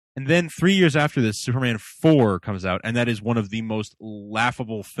 And then 3 years after this, Superman 4 comes out, and that is one of the most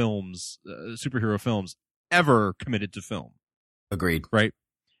laughable films, superhero films, ever committed to film. Agreed. Right?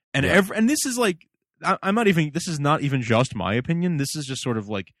 And and this is like, I'm not even, this is not even just my opinion. This is just sort of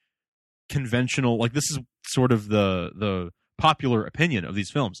like conventional, like this is sort of the popular opinion of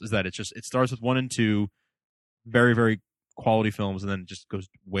these films, is that it starts with 1 and 2, very, very quality films, and then it just goes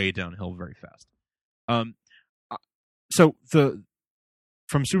way downhill very fast. So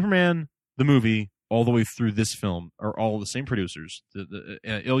from Superman the movie all the way through this film are all the same producers,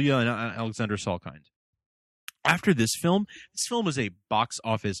 Ilya and Alexander Salkind. After this film was a box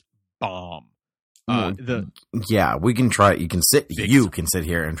office bomb. Yeah, we can try. You can sit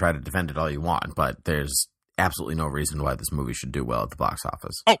here and try to defend it all you want, but there's absolutely no reason why this movie should do well at the box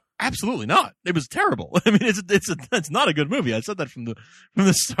office. Oh, absolutely not. It was terrible. I mean, it's not a good movie. I said that from the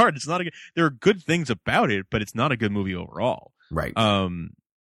start. It's not a good. There are good things about it, but it's not a good movie overall. Right.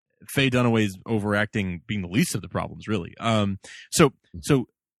 Faye Dunaway's overacting being the least of the problems, really. So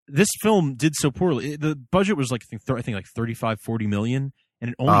this film did so poorly. The budget was like I think like 35-40 million,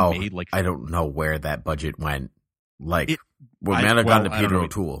 and it only made like I don't know where that budget went. Like, it might have gone to Peter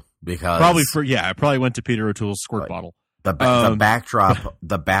O'Toole because it probably went to Peter O'Toole's squirt bottle. The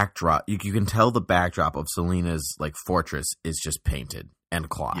backdrop. You can tell the backdrop of Selena's like fortress is just painted and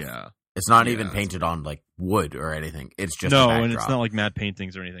cloth. Yeah, it's not even painted on like wood or anything. It's just and it's not like matte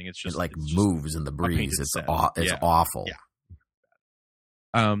paintings or anything. It's just it moves in the breeze. It's awful.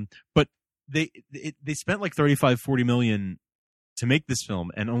 Yeah. But they spent like 35-40 million to make this film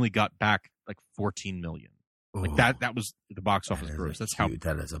and only got back like 14 million. Like that was the box office gross.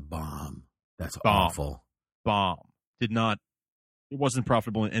 That is a bomb. That's awful. Bomb. It wasn't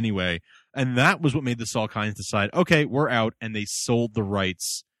profitable in any way. And that was what made the Salkinds decide, okay, we're out. And they sold the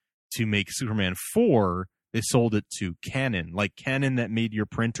rights to make Superman 4. They sold it to Canon, like Canon that made your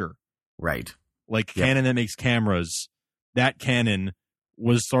printer. Right. Like Canon that makes cameras. That Canon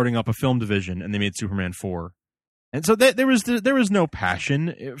was starting up a film division, and they made Superman 4. And so there was no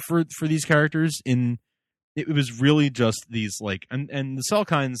passion for these characters in. It was really just these like and the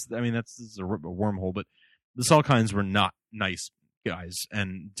Salkinds. I mean, this is a wormhole, but the Salkinds were not nice guys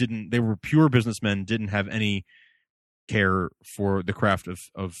and they were pure businessmen. Didn't have any care for the craft of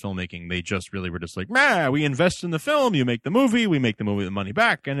filmmaking. They just really were just like, we invest in the film. You make the movie. We make the movie the money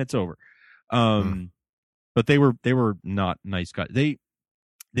back, and it's over. But they were not nice guys. They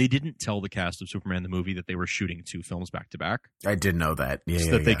didn't tell the cast of Superman the movie that they were shooting 2 films back to back. I did know that.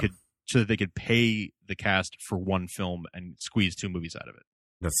 So that they could pay the cast for one film and squeeze 2 movies out of it.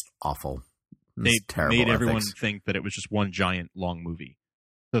 That's awful. They made everyone think that it was just one giant long movie,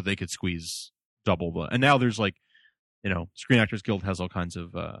 so that they could squeeze double the. And now there's like, Screen Actors Guild has all kinds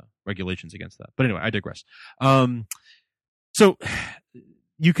of regulations against that. But anyway, I digress. So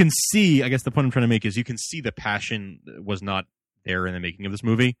you can see, I guess the point I'm trying to make is you can see the passion was not there in the making of this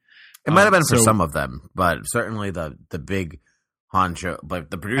movie. It might have been for some of them, but certainly the big honcho,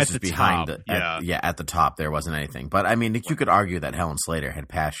 but the producers behind it, at the top, there wasn't anything. But I mean, you could argue that Helen Slater had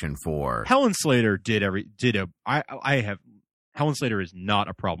passion for. Helen Slater Helen Slater is not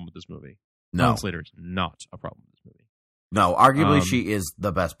a problem with this movie. No, Helen Slater is not a problem with this movie. No, arguably she is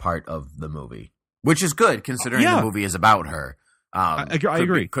the best part of the movie, which is good considering the movie is about her. I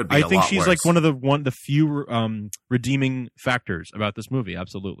agree. I think she's like one of the few redeeming factors about this movie.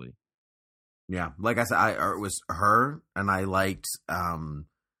 Absolutely. Yeah, like I said, it was her, and I liked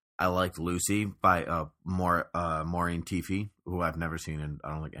Lucy by Maureen Teefy, who I've never seen, and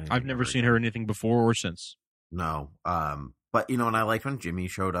I don't like anything. I've never seen her anything before or since. No, but and I liked when Jimmy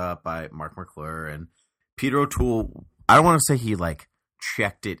showed up by Mark McClure and Peter O'Toole. I don't want to say he like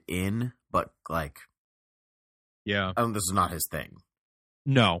checked it in, but like, yeah, this is not his thing.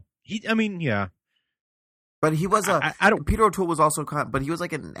 No, but he was Peter O'Toole was also but he was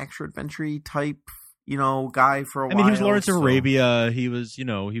like an extra adventure type, guy for a while. I mean, he was Lawrence of Arabia. He was,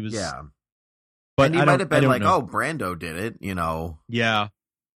 yeah. But and he might have been like, Brando did it, Yeah,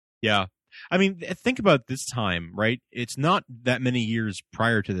 yeah. I mean, think about this time, right? It's not that many years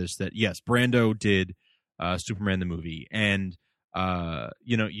prior to this that yes, Brando did Superman the movie, and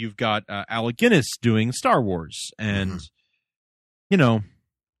you've got Alec Guinness doing Star Wars, and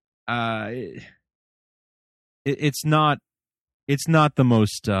it's not the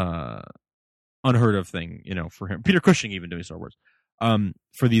most unheard of thing, for him. Peter Cushing even doing Star Wars.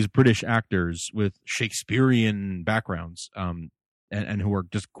 For these British actors with Shakespearean backgrounds, and who are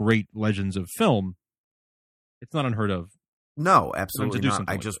just great legends of film, it's not unheard of. No, absolutely not.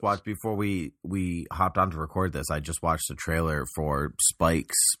 I just watched before we hopped on to record this. I just watched the trailer for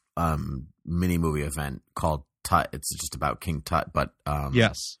Spike's mini movie event called Tut. It's just about King Tut, but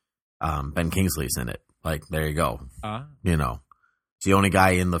yes, Ben Kingsley's in it. Like, there you go. It's the only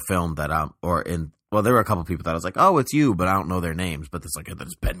guy in the film that there were a couple people that I was like, oh, it's you, but I don't know their names. But it's like,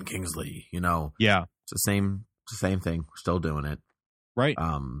 that's Ben Kingsley. Yeah, it's the same thing. We're still doing it. Right.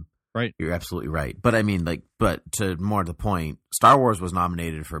 Right. You're absolutely right. But I mean, but to more to the point, Star Wars was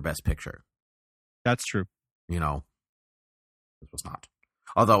nominated for Best Picture. That's true. This was not.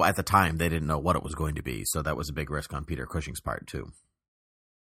 Although at the time they didn't know what it was going to be, so that was a big risk on Peter Cushing's part too.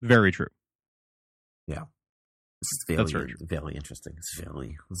 Very true. Yeah. This is That's very true. very interesting. It's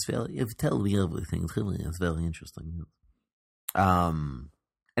very, if you tell me everything, it's very interesting.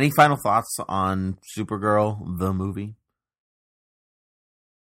 Any final thoughts on Supergirl, the movie?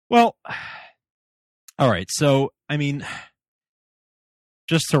 Well, all right. So, I mean,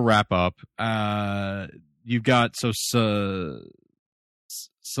 just to wrap up, you've got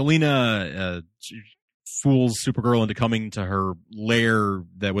Selena fools Supergirl into coming to her lair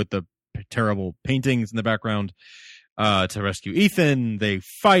that with the terrible paintings in the background to rescue Ethan. They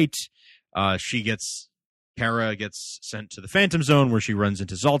fight. Kara gets sent to the Phantom Zone where she runs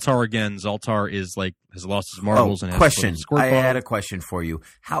into Zoltar again. Zoltar has lost his marbles and question. Has I had a question for you.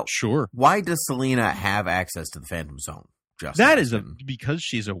 Sure. Why does Selena have access to the Phantom Zone? Because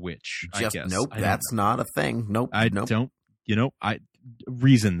she's a witch. I guess. Nope, that's not a thing. Nope. Don't.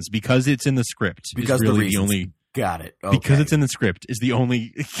 Reasons because it's in the script. Because really the only. Got it. Okay. Because it's in the script is the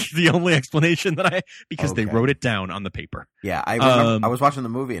only explanation that they wrote it down on the paper. Yeah, I remember, I was watching the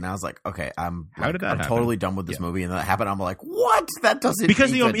movie and I was like, okay, I'm totally done with this movie, and that happened. I'm like, what? That doesn't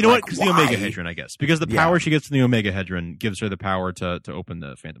because even, the Omega Hedron, I guess, because the power she gets from the Omega Hedron gives her the power to open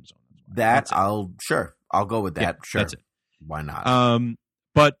the Phantom Zone. I'll go with that. Yeah, sure, that's it. Why not?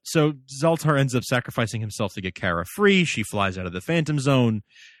 But so Zoltar ends up sacrificing himself to get Kara free. She flies out of the Phantom Zone.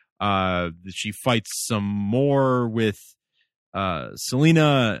 She fights some more with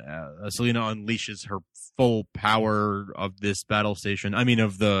Selena. Selena unleashes her full power of this battle station. I mean,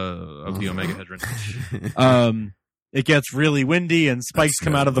 of the Omega Hedron. It gets really windy, and spikes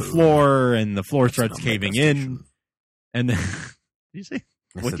come out of the floor, and the floor starts caving in. And then, you say?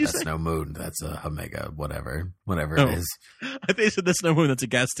 What'd you say? That's no moon. That's a Omega, whatever it is. I think you said that's no moon. That's a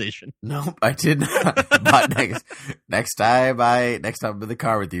gas station. Nope, I did not. But next time I'm in the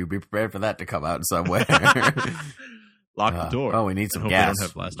car with you, be prepared for that to come out somewhere. Lock the door. Oh, we need some gas.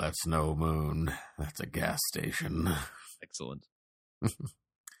 That's no moon. That's a gas station. Excellent.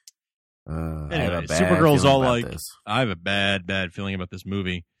 Anyway, Supergirl's all like, I have a bad feeling about this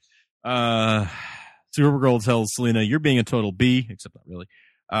movie. Supergirl tells Selena, "You're being a total B," except not really.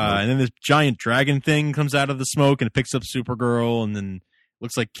 And then this giant dragon thing comes out of the smoke and it picks up Supergirl, and then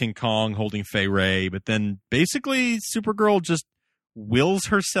looks like King Kong holding Fay Ray. But then basically Supergirl just wills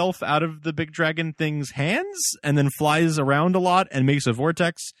herself out of the big dragon thing's hands and then flies around a lot and makes a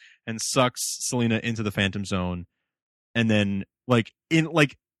vortex and sucks Selena into the Phantom Zone. And then I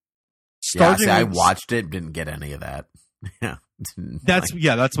watched it, didn't get any of that. Yeah. That's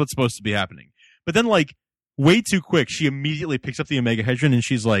what's supposed to be happening. But then, way too quick, she immediately picks up the Omega Hedron and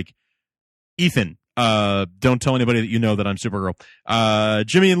she's like, Ethan, don't tell anybody that you know that I'm Supergirl.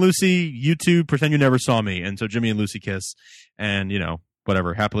 Jimmy and Lucy, you two pretend you never saw me. And so Jimmy and Lucy kiss, and,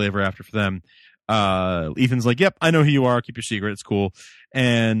 whatever, happily ever after for them. Ethan's like, yep, I know who you are. Keep your secret. It's cool.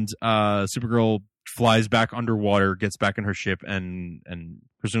 And Supergirl flies back underwater, gets back in her ship, and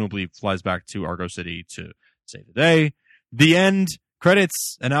presumably flies back to Argo City to save the day. The end.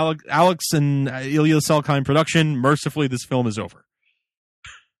 Credits, and Alex and Ilya Selkheim production. Mercifully, this film is over.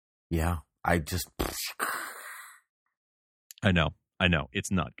 Yeah, I know. It's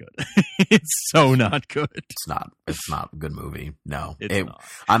not good. It's so not good. It's not a good movie. No, it's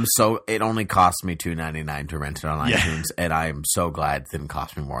not. It only cost me $2.99 to rent it on iTunes, and I'm so glad it didn't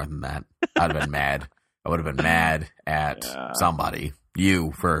cost me more than that. I'd have been mad. I would have been mad at somebody,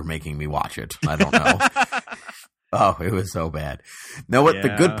 you, for making me watch it. I don't know. Oh, it was so bad. Know what the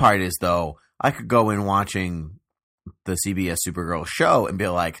good part is, though? I could go in watching the CBS Supergirl show and be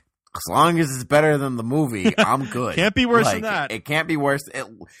like, as long as it's better than the movie, I'm good. Can't be worse than that. It can't be worse. It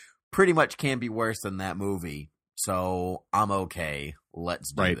pretty much can't be worse than that movie. So I'm okay.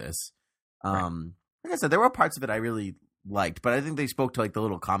 Let's do this. Like I said, there were parts of it I really liked, but I think they spoke to the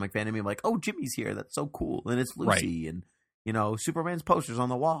little comic fan in me. I'm like, oh, Jimmy's here. That's so cool. And it's Lucy and Superman's posters on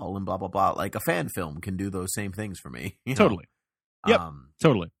the wall and blah, blah, blah. Like a fan film can do those same things for me. Totally. Yep.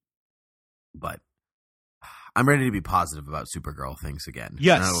 Totally. But I'm ready to be positive about Supergirl things again.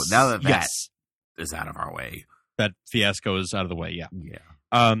 Yes. Now that is out of our way. That fiasco is out of the way. Yeah.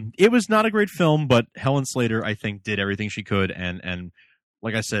 Yeah. It was not a great film, but Helen Slater, I think, did everything she could. And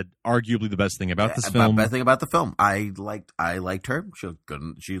like I said, arguably the best thing about this film. Best thing about the film. I liked her. She looked good.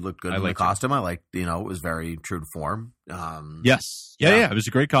 She looked good in the costume. I liked, it was very true to form. Yes. Yeah. It was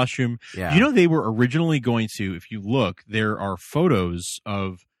a great costume. Yeah. They were originally going to, if you look, there are photos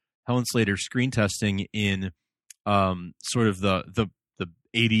of Helen Slater screen testing in sort of the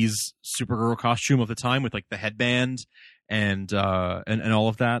 80s Supergirl costume of the time with the headband and all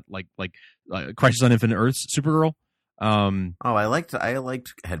of that, like Crisis on Infinite Earths Supergirl. I liked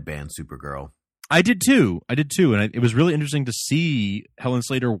Headband Supergirl. I did too, and it was really interesting to see Helen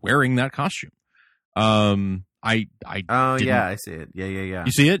Slater wearing that costume. I I see it. Yeah.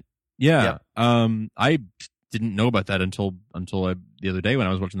 You see it? Yeah. Yep. I didn't know about that until the other day when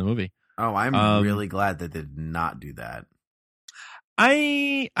I was watching the movie. Oh, I'm really glad that they did not do that.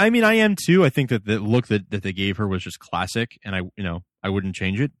 I mean, I am too. I think that the look that they gave her was just classic, and I wouldn't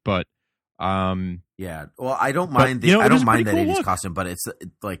change it. But yeah. Well, I don't mind I don't mind that 80s costume, but it's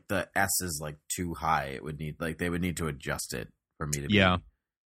like the S is like too high. It would need they would need to adjust it for me to be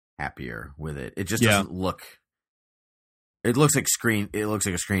happier with it. It just doesn't look. It looks like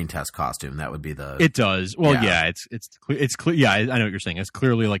a screen test costume. That would be the. It does. Well, it's clear. Yeah, I know what you're saying. It's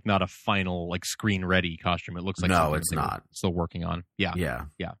clearly like not a final like screen ready costume. It looks like no, it's not. Still working on. Yeah.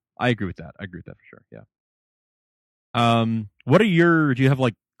 I agree with that. For sure. Yeah. What are do you have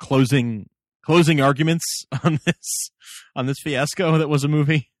like closing arguments on this fiasco that was a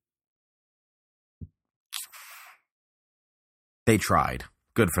movie? They tried.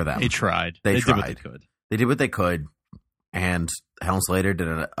 Good for them. They tried. They did what they could. They did what they could. And Helen Slater did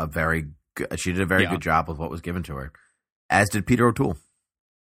a very good job with what was given to her, as did Peter O'Toole,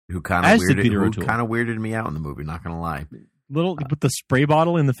 who kind of weirded me out in the movie. Not gonna lie, with the spray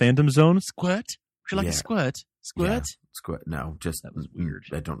bottle in the Phantom Zone. Squirt. Would you like a squirt? Squirt. Yeah. Squirt. No, that was weird.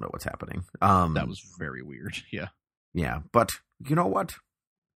 I don't know what's happening. That was very weird. Yeah. Yeah, but you know what?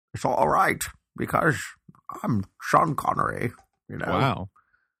 It's all right because I'm Sean Connery. You know. Wow.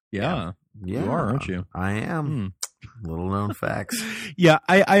 Yeah. You are, aren't you? I am. Little known facts. Yeah,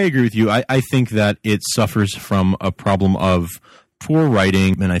 I agree with you. I think that it suffers from a problem of poor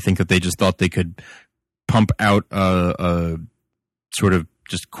writing, and I think that they just thought they could pump out a sort of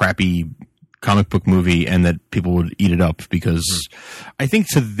just crappy comic book movie and that people would eat it up because I think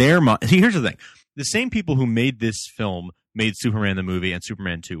to their mind... See, here's the thing. The same people who made this film made Superman the movie and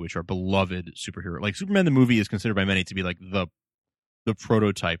Superman 2, which are beloved superhero. Like, Superman the movie is considered by many to be like the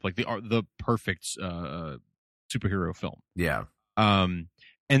prototype, like the perfect... superhero film. Yeah.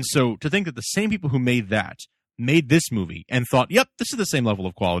 And so to think that the same people who made this movie and thought, yep, this is the same level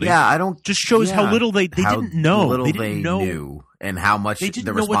of quality. Yeah, I don't just shows how little they didn't know. They knew and how much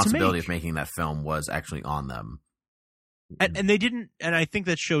the responsibility of making that film was actually on them. And they didn't, and I think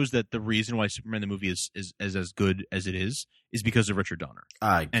that shows that the reason why Superman the movie is as good as it is because of Richard Donner.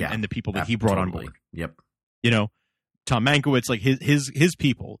 And the people that he brought on board. Yep. You know, Tom Mankiewicz, like his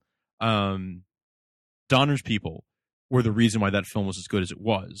people, Donner's people were the reason why that film was as good as it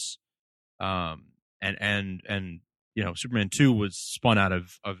was. And you know, Superman 2 was spun out of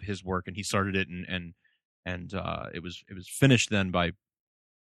his work, and he started it, and it was finished then by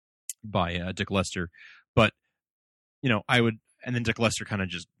Dick Lester. But you know, and then Dick Lester kind of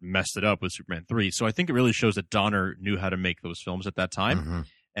just messed it up with Superman 3. So I think it really shows that Donner knew how to make those films at that time,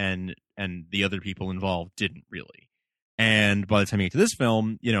 and the other people involved didn't really. And by the time you get to this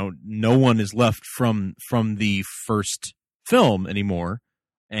film, you know, no one is left from the first film anymore,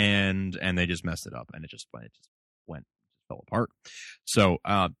 and they just messed it up, and it just fell apart. So,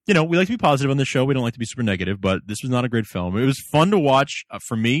 you know, we like to be positive on this show. We don't like to be super negative, but this was not a great film. It was fun to watch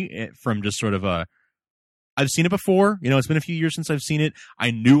for me from just sort of I've seen it before. You know, it's been a few years since I've seen it.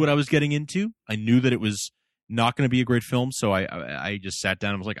 I knew what I was getting into. I knew that it was not going to be a great film, so I just sat down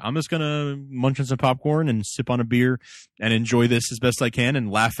and was like, I'm just going to munch on some popcorn and sip on a beer and enjoy this as best I can and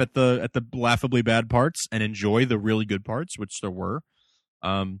laugh at the laughably bad parts and enjoy the really good parts, which there were.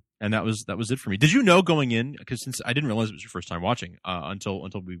 And that was it for me. Did you know going in, because since I didn't realize it was your first time watching until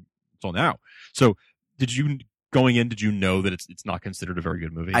now. So did you know that it's not considered a very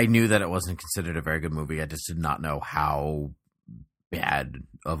good movie? I knew that it wasn't considered a very good movie. I just did not know how bad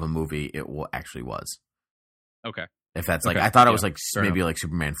of a movie it actually was. Okay. If that's like, I thought it was like maybe enough. Like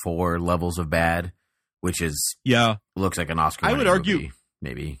Superman 4 levels of bad, which is looks like an Oscar. I would argue movie,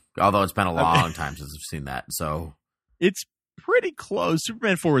 maybe, although it's been a long time since I've seen that. So it's pretty close.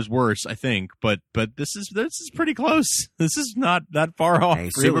 Superman 4 is worse, I think, but this is pretty close. This is not that far off. Hey,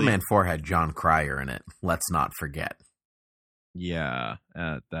 really. Superman 4 had John Cryer in it. Let's not forget. Yeah,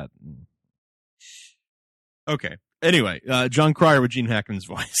 that. Okay. Anyway, John Cryer with Gene Hackman's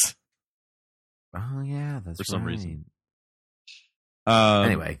voice. Oh yeah, that's for some reason.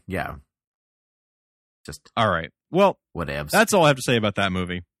 Anyway, yeah. Just all right. Well, whatevs. That's all I have to say about that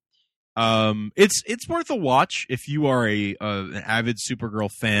movie. It's worth a watch if you are an avid Supergirl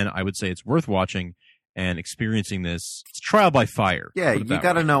fan. I would say it's worth watching and experiencing this. It's trial by fire. Yeah, you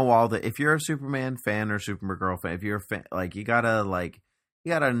got to know if you're a Superman fan or Supergirl fan. If you're a fan, you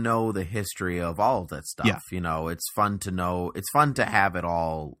gotta know the history of all of that stuff. Yeah. You know, it's fun to know. It's fun to have it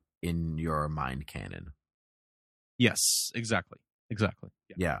all in your mind canon. Yes, exactly. Yeah.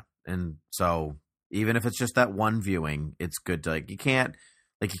 Yeah. And so even if it's just that one viewing, it's good to you can't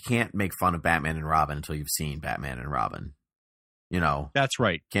make fun of Batman and Robin until you've seen Batman and Robin. That's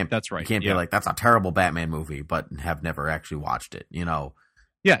right. That's right. You can't be like, that's a terrible Batman movie, but have never actually watched it,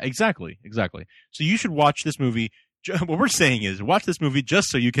 Yeah, exactly. So you should watch this movie. What we're saying is watch this movie just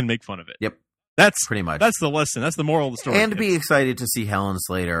so you can make fun of it. Yep. That's pretty much. That's the lesson. That's the moral of the story. And be excited to see Helen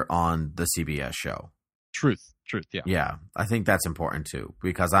Slater on the CBS show. Truth. Yeah. Yeah. I think that's important too,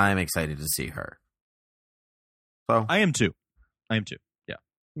 because I'm excited to see her. So I am too. Yeah.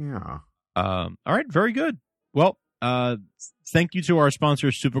 Yeah. All right. Very good. Well, thank you to our sponsor,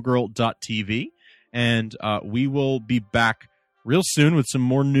 Supergirl.tv. And we will be back real soon with some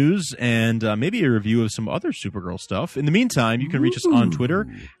more news and maybe a review of some other Supergirl stuff. In the meantime, you can reach us on Twitter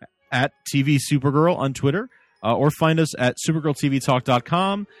at TV Supergirl on Twitter, or find us at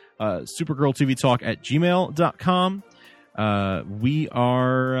supergirltvtalk.com, supergirltvtalk@gmail.com. We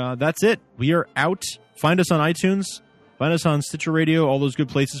are, that's it. We are out. Find us on iTunes. Find us on Stitcher Radio, all those good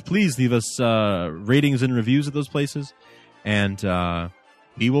places. Please leave us ratings and reviews at those places. And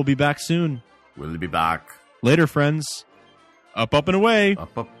we will be back soon. We'll be back. Later, friends. Up and away.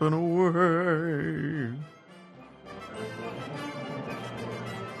 Up and away.